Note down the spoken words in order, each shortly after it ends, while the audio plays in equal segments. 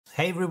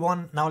Hey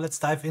everyone, now let's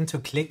dive into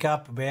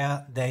ClickUp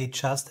where they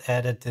just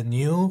added the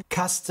new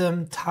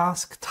custom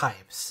task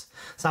types.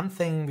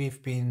 Something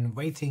we've been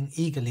waiting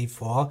eagerly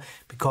for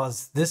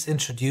because this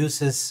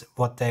introduces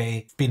what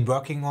they've been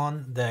working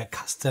on, the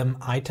custom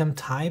item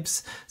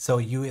types. So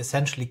you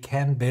essentially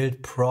can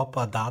build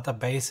proper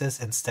databases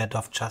instead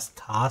of just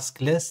task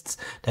lists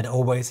that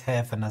always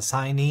have an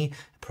assignee,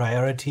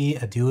 priority,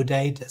 a due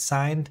date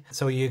assigned.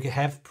 So you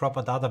have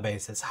proper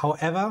databases.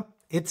 However,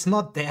 it's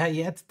not there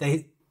yet.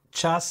 They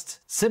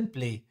just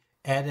simply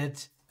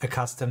added a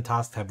custom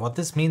task type. What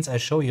this means, I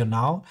show you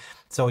now.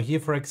 So here,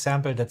 for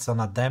example, that's on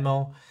a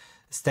demo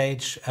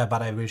stage,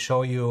 but I will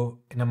show you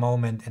in a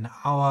moment in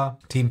our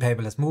Team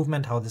Paperless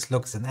movement how this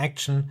looks in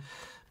action.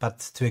 But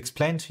to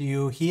explain to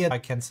you here, I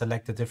can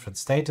select the different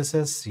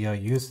statuses.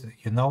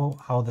 You know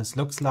how this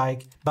looks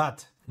like.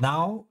 But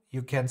now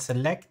you can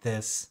select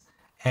this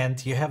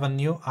and you have a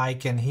new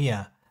icon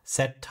here,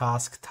 set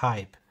task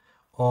type.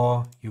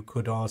 Or you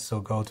could also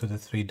go to the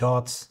three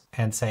dots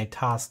and say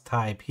task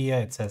type. Here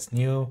it says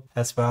new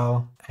as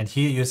well. And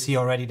here you see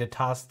already the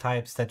task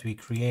types that we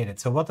created.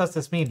 So what does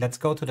this mean? Let's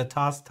go to the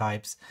task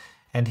types.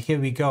 And here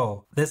we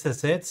go. This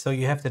is it. So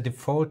you have the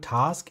default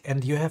task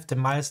and you have the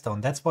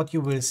milestone. That's what you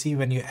will see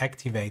when you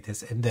activate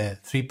this in the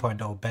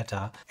 3.0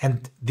 beta.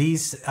 And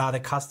these are the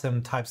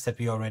custom types that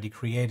we already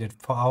created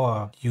for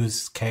our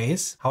use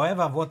case.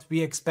 However, what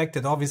we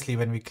expected, obviously,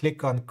 when we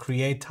click on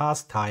create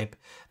task type,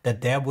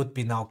 that there would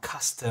be now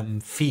custom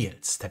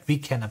fields that we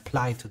can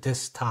apply to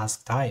this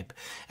task type.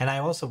 And I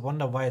also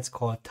wonder why it's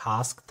called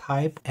task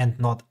type and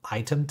not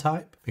item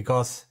type,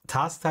 because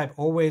task type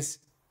always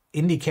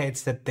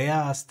indicates that there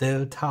are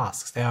still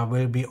tasks. There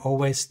will be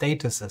always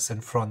statuses in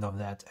front of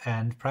that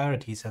and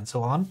priorities and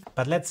so on.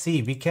 But let's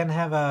see, we can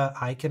have an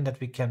icon that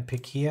we can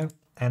pick here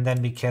and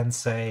then we can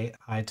say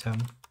item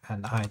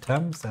and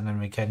items and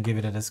then we can give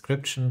it a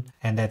description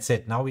and that's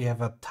it. Now we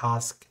have a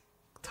task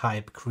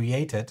type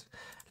created.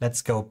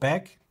 Let's go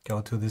back,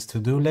 go to this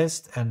to-do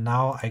list and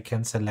now I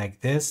can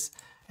select this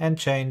and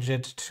change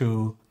it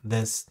to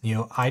this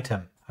new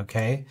item.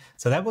 Okay,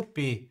 so that would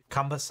be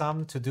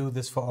cumbersome to do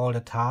this for all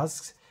the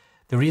tasks.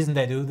 The reason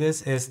they do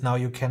this is now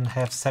you can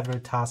have several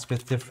tasks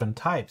with different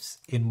types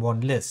in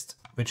one list,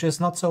 which is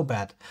not so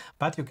bad.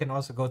 But you can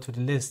also go to the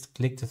list,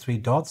 click the three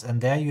dots, and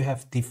there you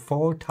have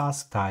default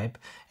task type.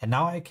 And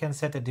now I can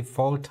set a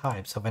default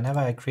type. So whenever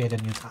I create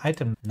a new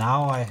item,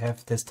 now I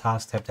have this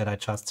task type that I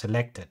just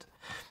selected.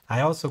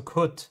 I also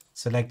could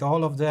select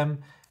all of them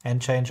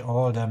and change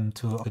all of them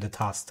to the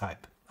task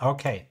type.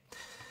 Okay,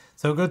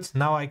 so good.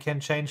 Now I can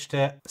change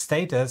the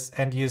status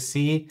and you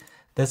see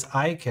this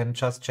icon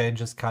just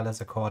changes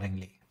colors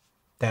accordingly.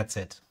 That's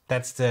it.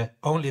 That's the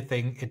only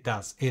thing it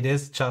does. It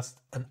is just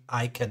an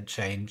icon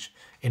change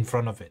in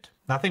front of it.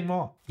 Nothing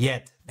more.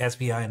 Yet, as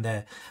we are in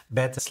the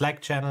beta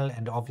Slack channel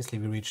and obviously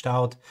we reached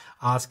out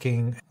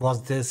asking,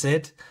 was this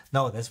it?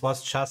 No, this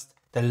was just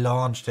the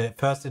launch, the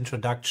first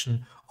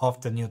introduction of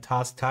the new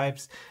task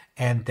types,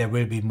 and there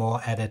will be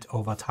more added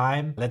over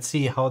time. Let's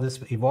see how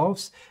this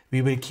evolves.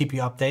 We will keep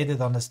you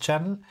updated on this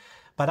channel.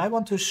 But I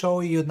want to show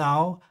you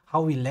now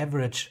how we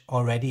leverage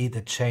already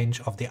the change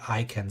of the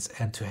icons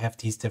and to have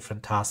these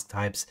different task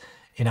types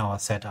in our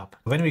setup.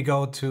 When we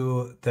go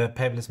to the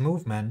Paperless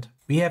movement,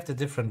 we have the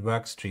different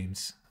work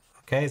streams.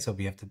 Okay, so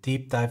we have the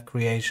deep dive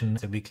creation,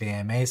 the weekly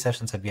AMA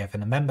sessions that we have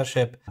in a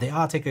membership, the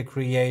article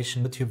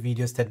creation, YouTube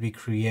videos that we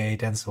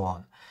create and so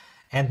on.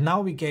 And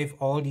now we gave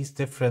all these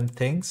different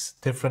things,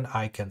 different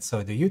icons.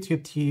 So the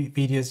YouTube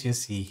videos you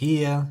see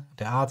here,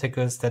 the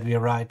articles that we are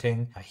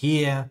writing are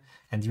here,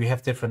 and we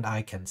have different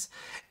icons.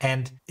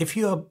 And if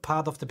you are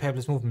part of the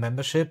Paperless Movement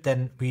membership,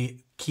 then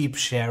we keep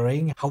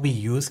sharing how we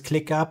use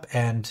ClickUp.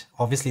 And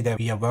obviously that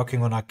we are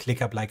working on our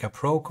ClickUp like a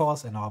pro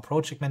course and our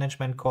project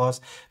management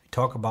course. We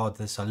talk about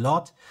this a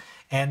lot.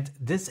 And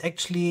this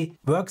actually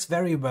works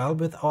very well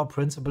with our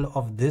principle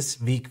of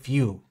this week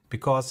view,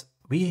 because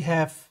we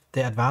have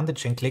the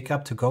advantage in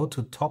ClickUp to go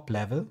to top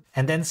level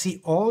and then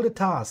see all the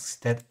tasks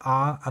that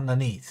are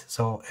underneath.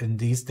 So in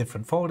these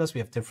different folders,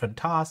 we have different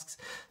tasks.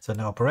 So in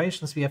the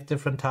operations, we have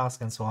different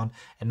tasks and so on.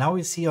 And now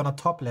we see on a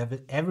top level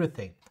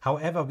everything.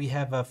 However, we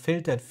have a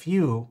filtered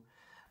view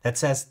that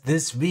says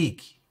this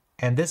week.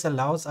 And this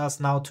allows us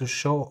now to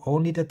show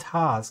only the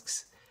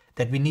tasks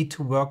that we need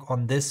to work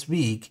on this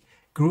week,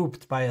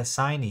 grouped by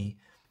assignee.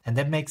 And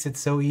that makes it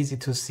so easy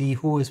to see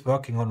who is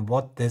working on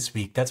what this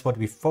week. That's what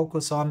we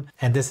focus on.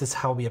 And this is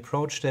how we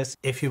approach this.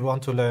 If you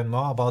want to learn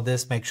more about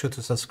this, make sure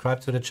to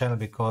subscribe to the channel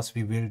because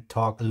we will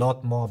talk a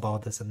lot more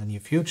about this in the near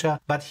future.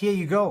 But here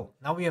you go.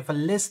 Now we have a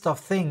list of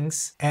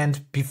things.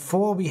 And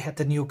before we had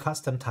the new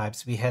custom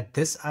types, we had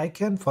this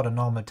icon for the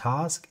normal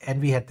task and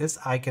we had this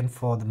icon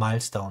for the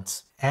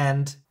milestones.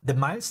 And the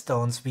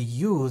milestones we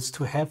use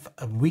to have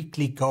a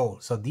weekly goal.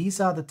 So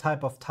these are the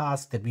type of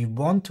tasks that we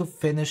want to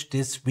finish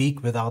this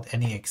week without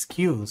any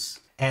excuse.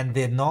 And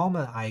the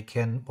normal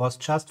icon was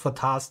just for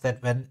tasks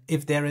that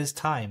if there is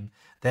time,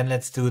 then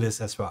let's do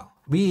this as well.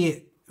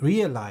 We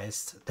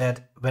realized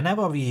that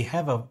whenever we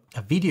have a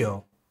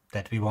video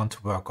that we want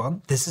to work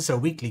on. This is a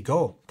weekly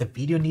goal. The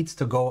video needs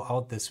to go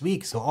out this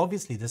week. So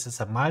obviously this is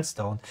a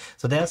milestone.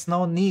 So there's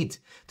no need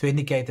to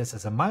indicate this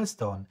as a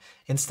milestone.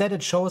 Instead,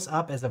 it shows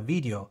up as a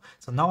video.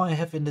 So now I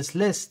have in this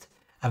list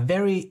a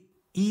very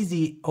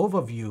easy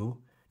overview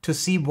to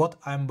see what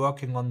I'm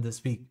working on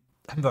this week.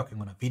 I'm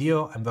working on a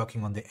video, I'm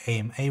working on the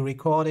AMA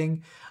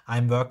recording,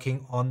 I'm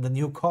working on the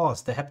new course,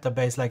 the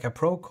Heptabase Like a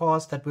Pro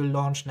course that will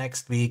launch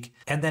next week.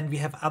 And then we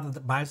have other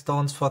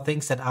milestones for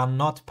things that are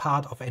not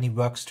part of any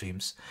work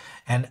streams.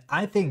 And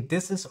I think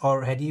this is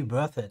already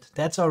worth it.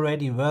 That's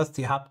already worth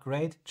the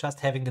upgrade, just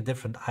having the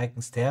different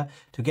icons there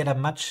to get a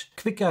much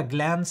quicker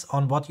glance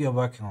on what you're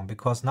working on.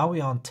 Because now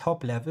we are on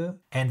top level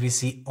and we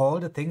see all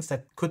the things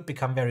that could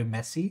become very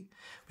messy.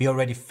 We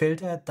already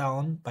filtered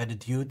down by the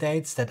due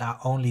dates that are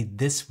only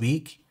this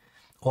week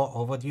or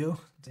overdue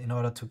in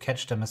order to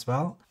catch them as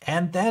well.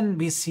 And then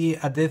we see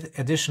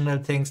additional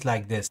things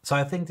like this. So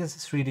I think this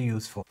is really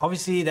useful.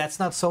 Obviously, that's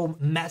not so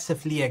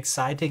massively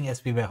exciting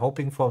as we were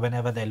hoping for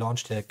whenever they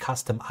launched the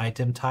custom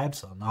item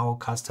types or now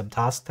custom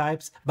task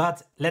types.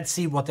 But let's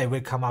see what they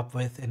will come up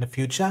with in the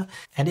future.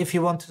 And if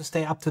you want to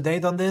stay up to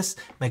date on this,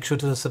 make sure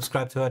to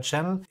subscribe to our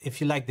channel.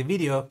 If you like the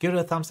video, give it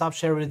a thumbs up,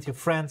 share it with your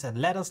friends, and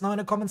let us know in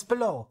the comments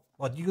below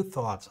what your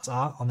thoughts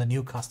are on the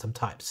new custom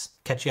types.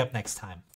 Catch you up next time.